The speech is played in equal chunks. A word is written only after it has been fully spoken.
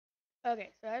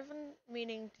Okay, so I've been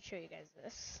meaning to show you guys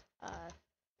this.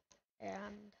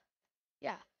 And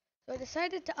yeah, so I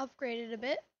decided to upgrade it a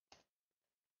bit.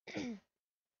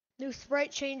 New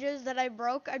sprite changes that I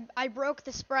broke. I broke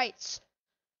the sprites.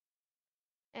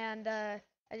 And I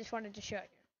just wanted to show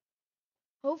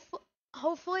you.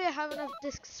 Hopefully I have enough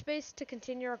disk space to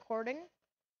continue recording.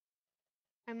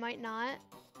 I might not.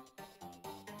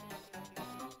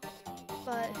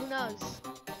 But who knows?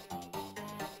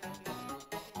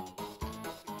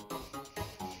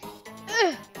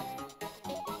 Ugh.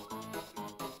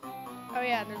 Oh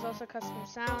yeah, and there's also custom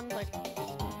sound, like,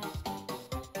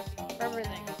 for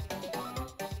everything.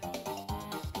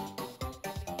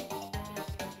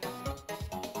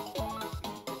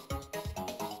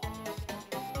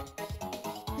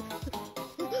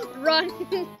 Run!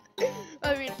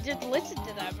 I mean, just listen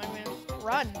to them. I mean,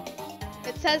 run.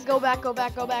 It says go back, go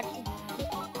back, go back.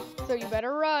 So you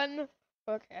better run.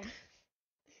 Okay.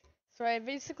 So I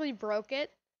basically broke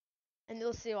it, and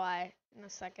you'll see why in a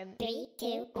second. 3,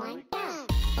 2, 1, go!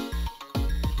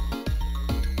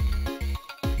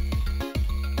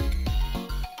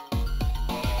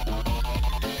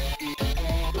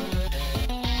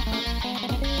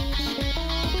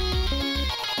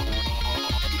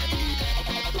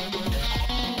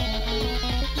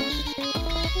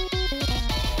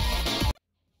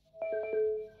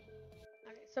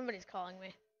 Somebody's calling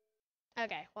me.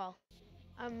 Okay, well,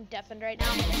 I'm deafened right now.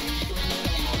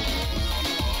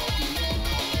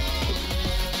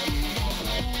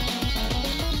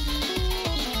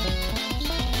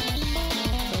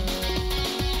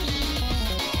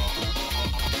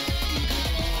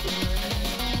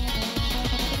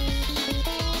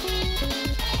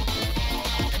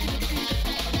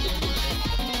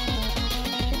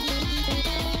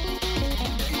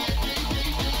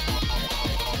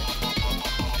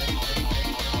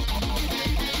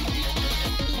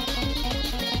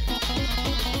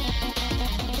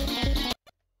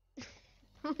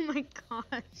 Oh my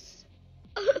gosh.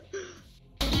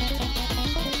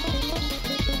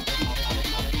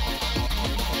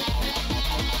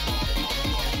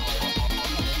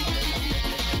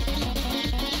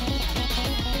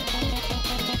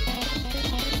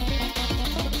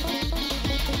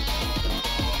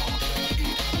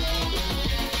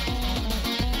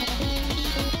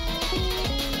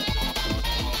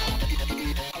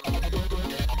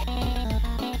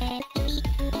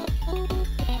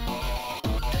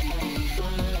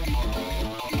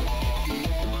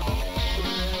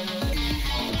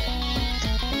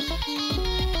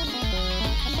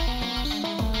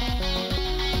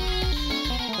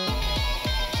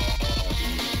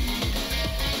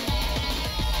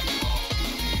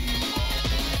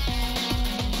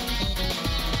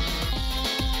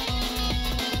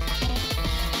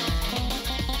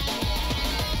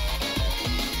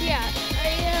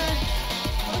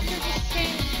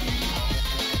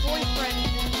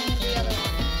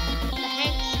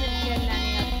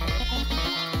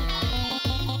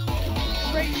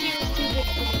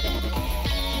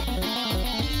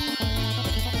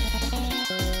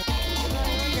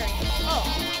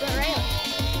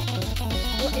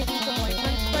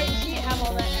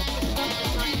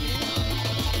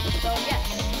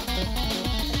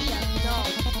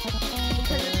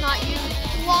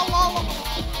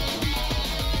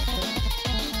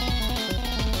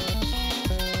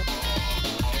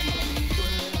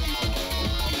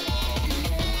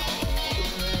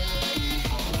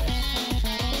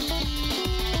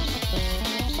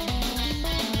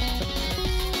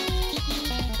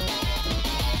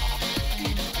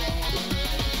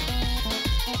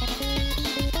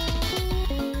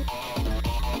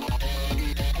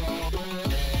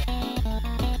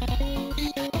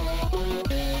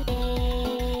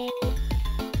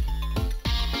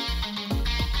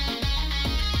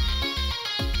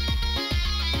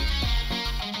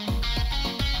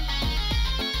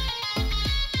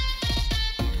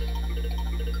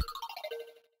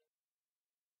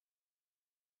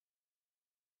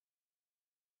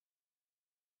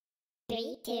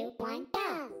 Three, two, one,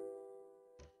 go!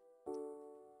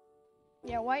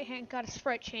 Yeah, White Hank got a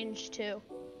sprite change too.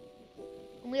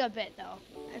 Only a bit though.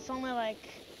 It's only like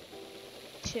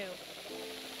 2.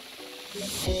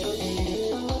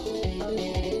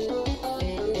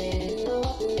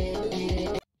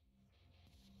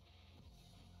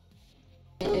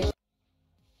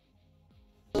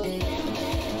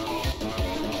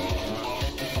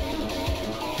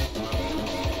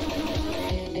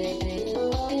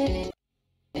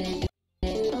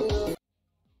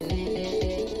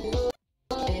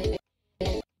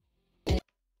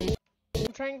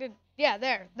 Trying to, yeah,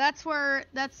 there. That's where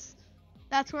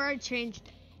I changed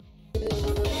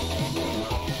it.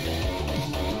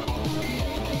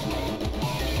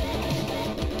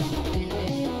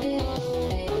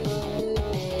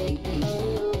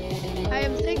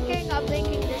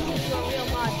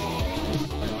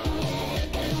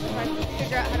 I can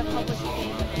figure out how to publish the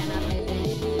game banana.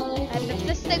 And if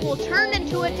this thing will turn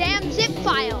into a damn zip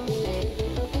file.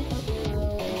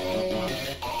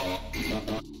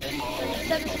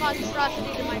 Send this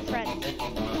monstrosity to my friend.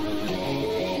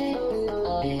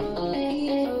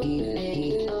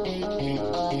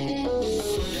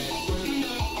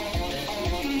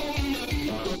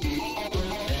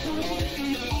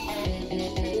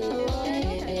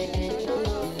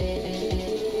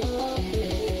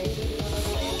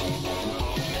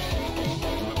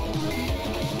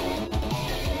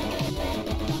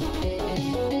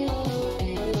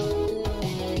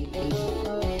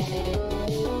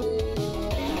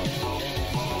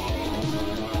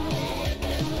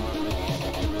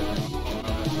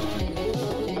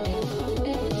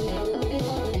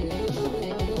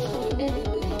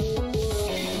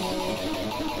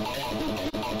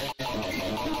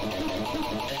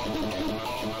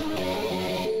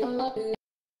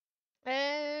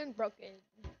 And broken.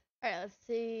 Alright, let's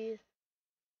see.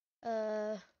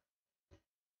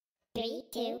 3,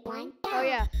 2, 1, go. Oh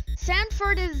yeah.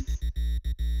 Sanford's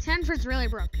really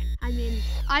broken. I mean,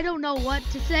 I don't know what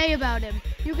to say about him.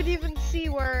 You could even see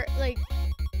where, like,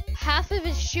 half of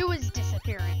his shoe is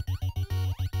disappearing.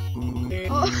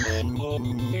 Oh.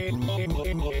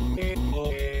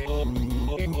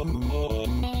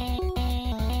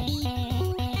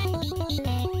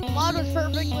 The mod was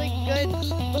perfectly good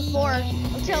before,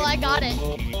 until I got it.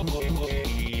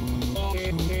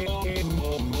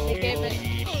 They gave it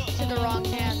to the wrong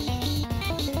hands.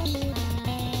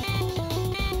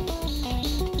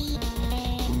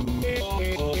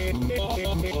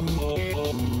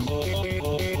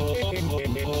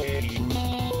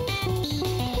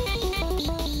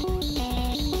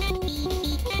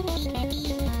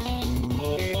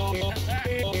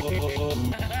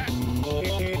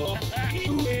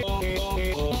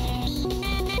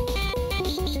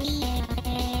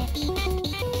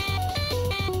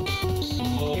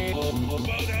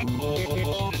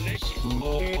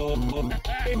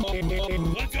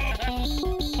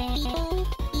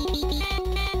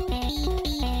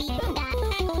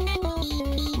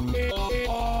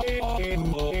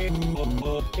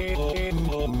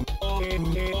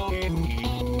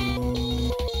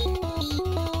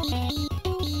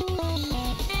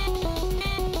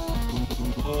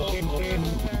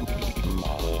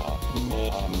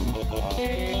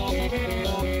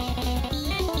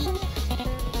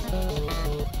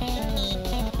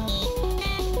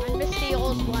 I miss the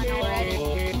old one already.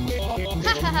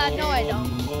 Hahaha, no I don't.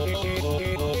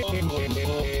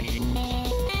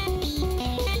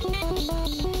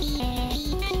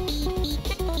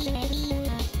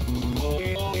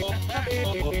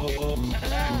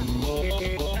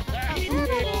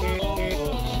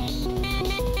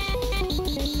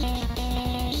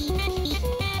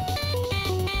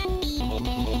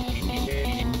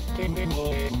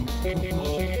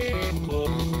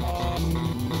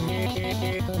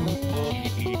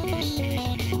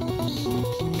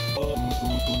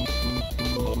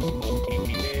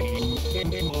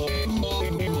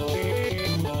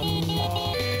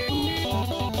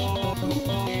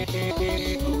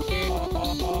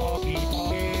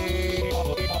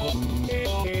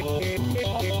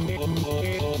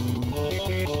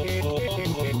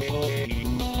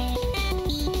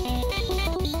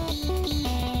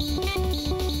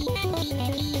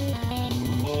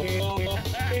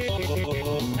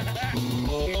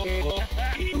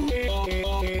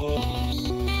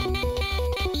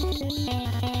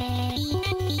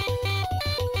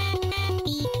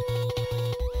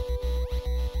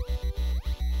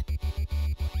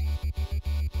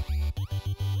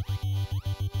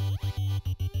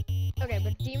 Okay,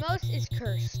 but Demos is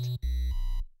cursed.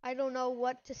 I don't know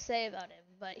what to say about him,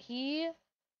 but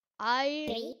I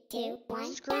 3, 2,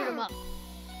 1, screwed him go. up.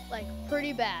 Like,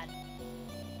 pretty bad.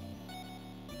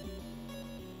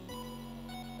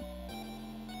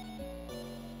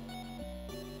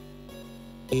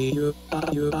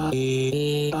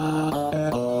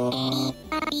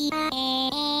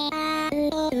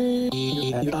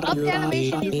 Up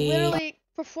animation, he's literally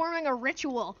performing a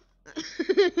ritual.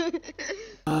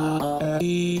 Don't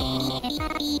see,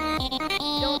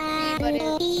 but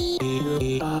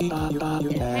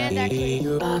his hand actually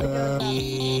goes up.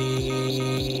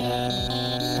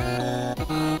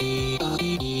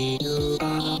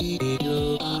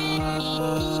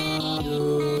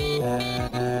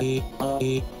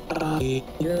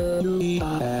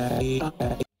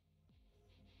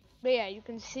 But yeah, you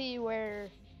can see where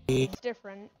it's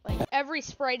different. Like, every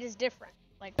sprite is different.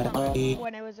 Like, from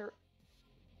when it was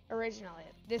originally.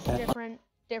 This is different,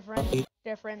 different,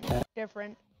 different,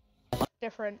 different.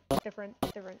 different.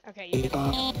 Okay, you get it.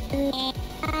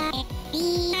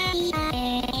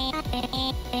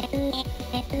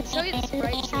 Show you the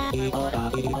sprite sheet if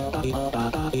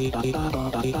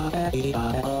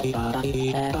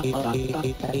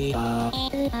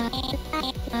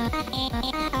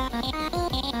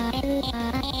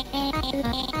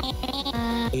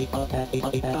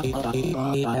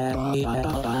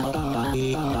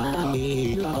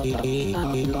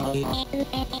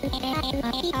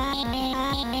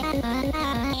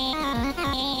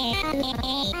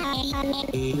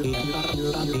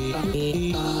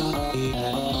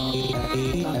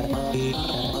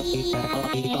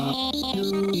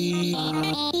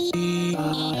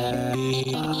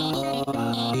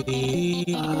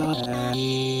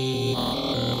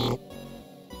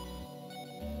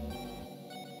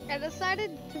I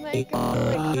decided to make him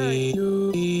like hurry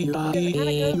because it kind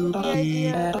of goes with the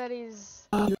idea that he's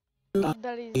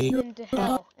been to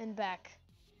hell and back.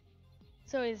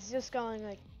 So he's just going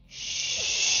like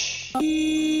shh.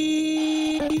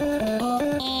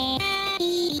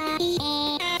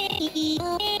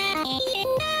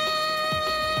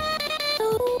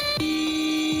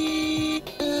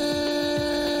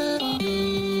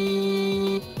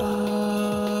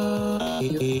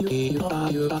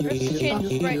 Here's to change the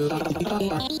sprite sheet.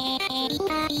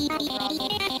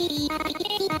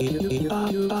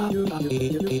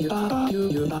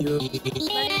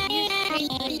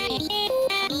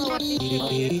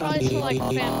 Probably for like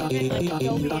family and like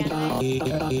Adobe anime.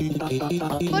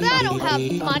 But I don't have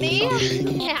money.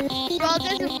 Yeah. So I'll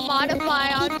just modify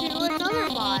onto another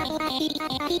mod.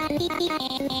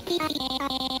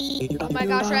 Oh my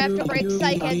gosh, I have to break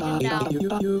Psych Engine now.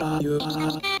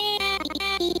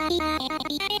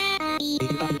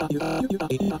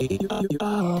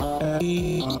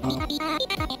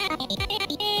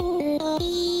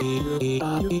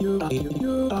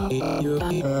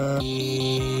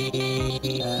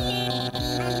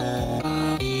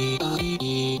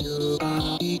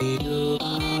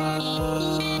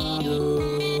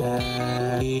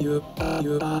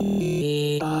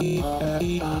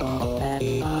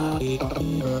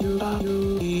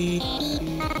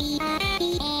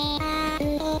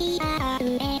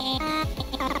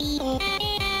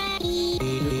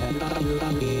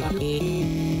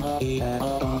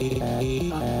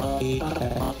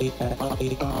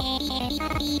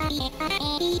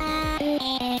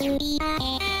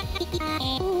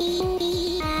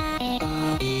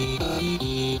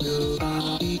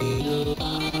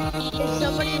 If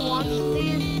somebody wants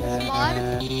this mod,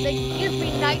 they can give me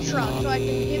Nitro so I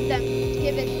can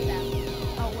give it to them.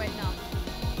 Oh wait, no.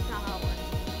 That's not how it works.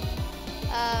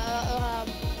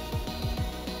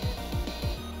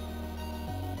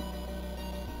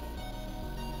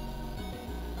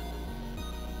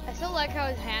 I still like how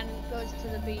his hand goes to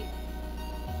the beat.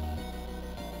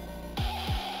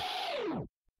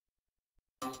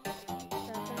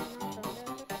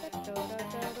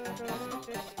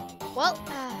 Well,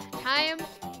 time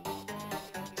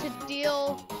to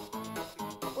deal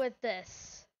with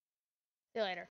this. See you later.